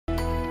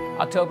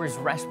October's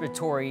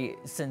Respiratory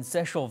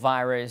Syncytial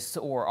Virus,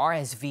 or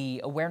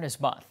RSV Awareness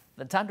Month.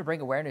 The time to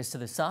bring awareness to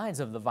the signs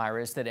of the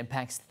virus that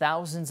impacts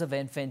thousands of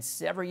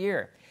infants every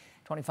year.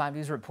 25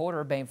 News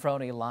reporter Bane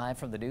Froney live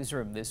from the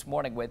newsroom this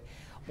morning with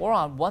more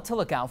on what to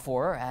look out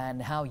for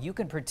and how you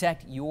can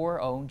protect your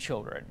own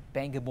children.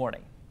 Bane, good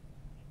morning.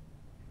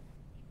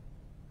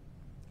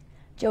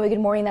 Joey,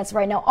 good morning. That's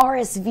right. Now,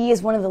 RSV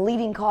is one of the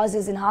leading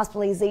causes in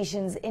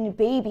hospitalizations in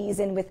babies.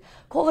 And with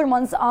colder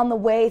months on the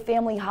way,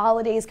 family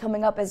holidays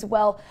coming up as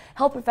well,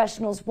 health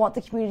professionals want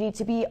the community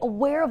to be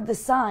aware of the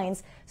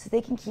signs so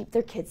they can keep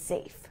their kids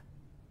safe.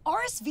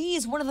 RSV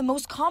is one of the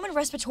most common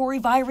respiratory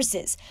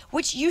viruses,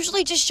 which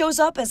usually just shows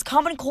up as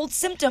common cold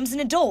symptoms in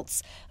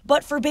adults.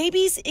 But for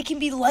babies, it can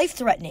be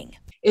life-threatening.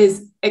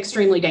 Is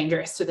extremely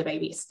dangerous to the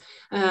babies.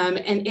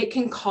 And it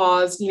can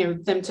cause,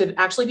 them to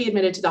actually be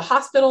admitted to the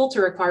hospital,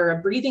 to require a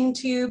breathing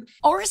tube.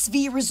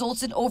 RSV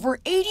results in over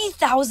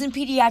 80,000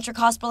 pediatric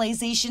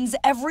hospitalizations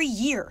every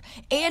year.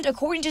 And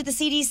according to the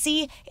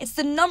CDC, it's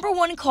the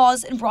 #1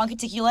 cause in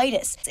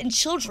bronchiolitis in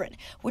children,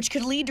 which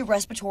could lead to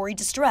respiratory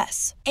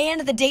distress.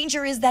 And the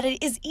danger is that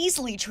it is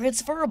easily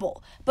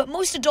transferable, but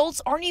most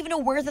adults aren't even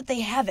aware that they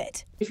have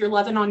it. If you're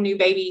loving on new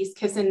babies,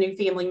 kissing new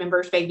family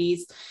members'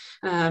 babies,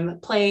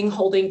 playing,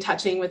 holding,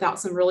 touching without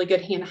some really good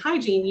hand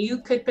hygiene, you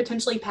could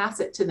potentially pass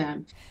it to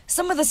them.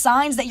 Some of the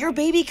signs that your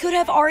baby could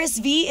have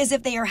RSV is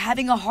if they are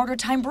having a harder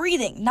time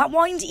breathing, not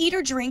wanting to eat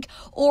or drink,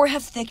 or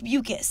have thick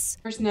mucus.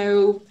 There's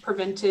no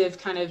preventive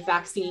kind of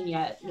vaccine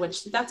yet,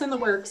 which that's in the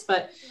works,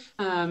 but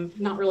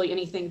not really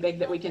anything big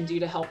that we can do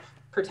to help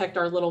protect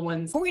our little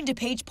ones. According to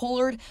Paige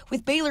Pollard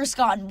with Baylor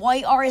Scott and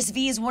White,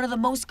 RSV is one of the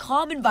most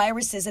common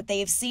viruses that they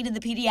have seen in the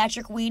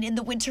pediatric wean in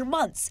the winter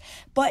months.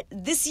 But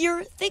this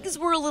year, things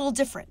were a little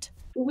different.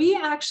 We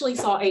actually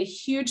saw a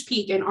huge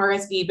peak in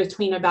RSV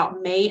between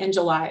about May and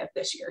July of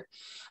this year.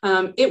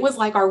 It was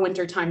like our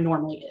winter time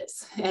normally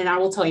is. And I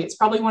will tell you, it's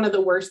probably one of the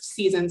worst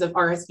seasons of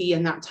RSV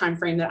in that time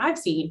frame that I've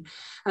seen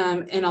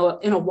in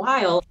a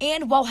while.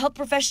 And while health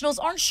professionals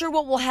aren't sure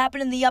what will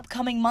happen in the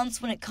upcoming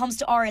months when it comes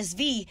to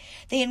RSV,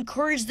 they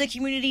encourage the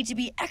community to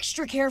be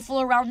extra careful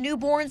around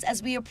newborns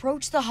as we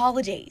approach the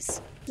holidays.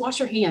 Wash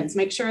your hands.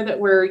 Make sure that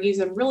we're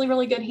using really,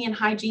 really good hand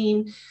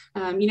hygiene.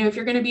 If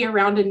you're going to be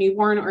around a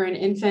newborn or an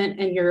infant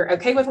and you're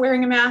okay with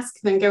wearing a mask,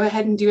 then go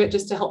ahead and do it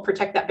just to help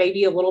protect that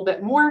baby a little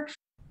bit more.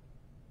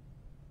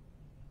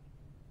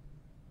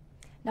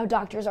 Now,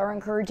 doctors are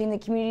encouraging the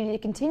community to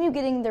continue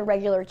getting their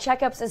regular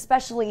checkups,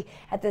 especially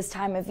at this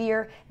time of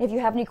year. And if you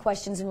have any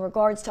questions in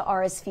regards to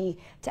RSV,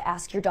 to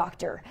ask your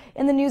doctor.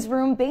 In the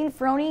newsroom, Bane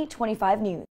Froney, 25 News.